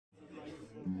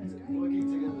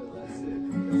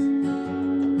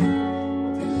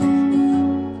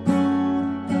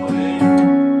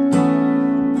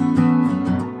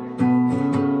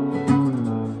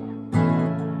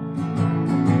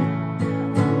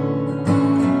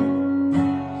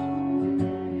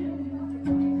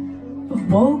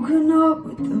woken up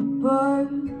with the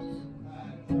birds.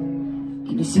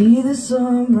 Can you see the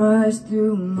sunrise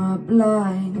through my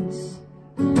blinds?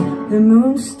 The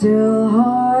moon's still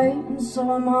high, and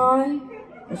so am I.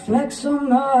 Reflects on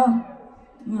my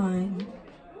mind.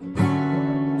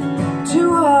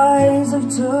 Two eyes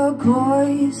of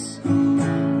turquoise.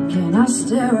 Can I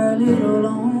stare a little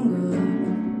longer?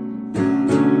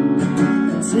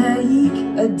 Take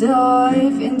a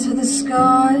dive into the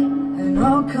sky, and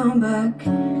I'll come back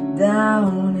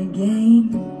down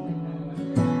again.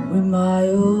 We're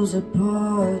miles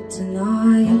apart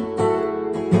tonight,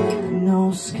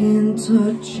 no skin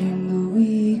touching the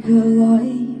weaker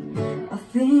light. I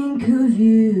think of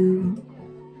you,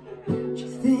 do you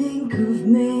think of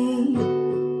me?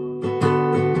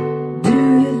 Do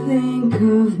you think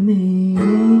of me?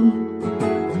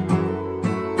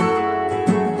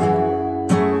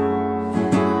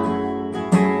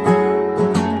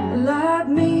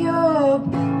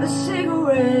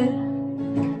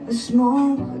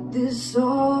 Smoke this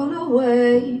all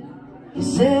away. You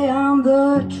say I'm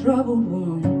the troubled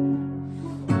one.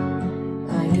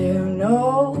 I hear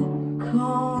no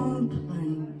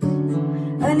complaints.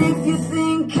 And if you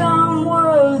think I'm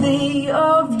worthy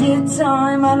of your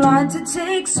time, I'd like to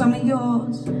take some of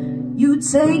yours, you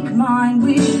take mine.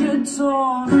 We should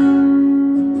talk.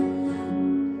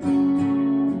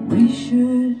 We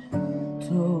should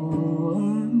talk.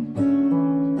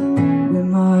 We're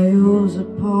miles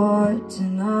apart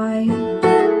tonight,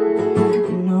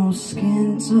 no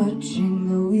skin touching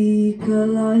the weaker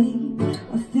light.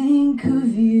 I think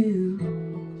of you,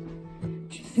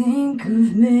 do you think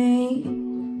of me?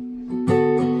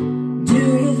 Do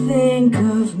you think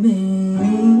of me?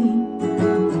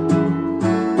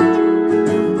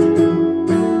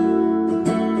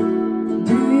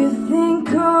 Do you think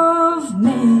of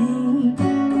me?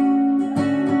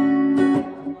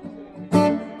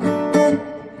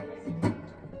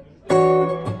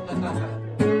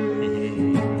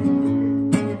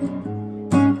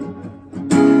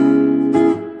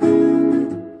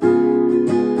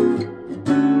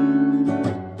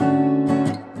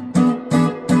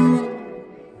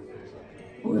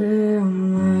 We're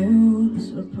miles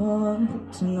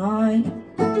apart tonight,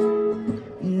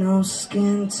 no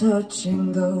skin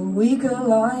touching the weaker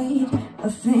light. I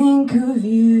think of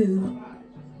you,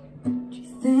 do you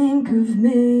think of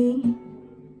me?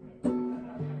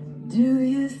 Do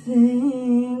you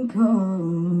think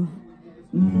of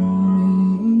me?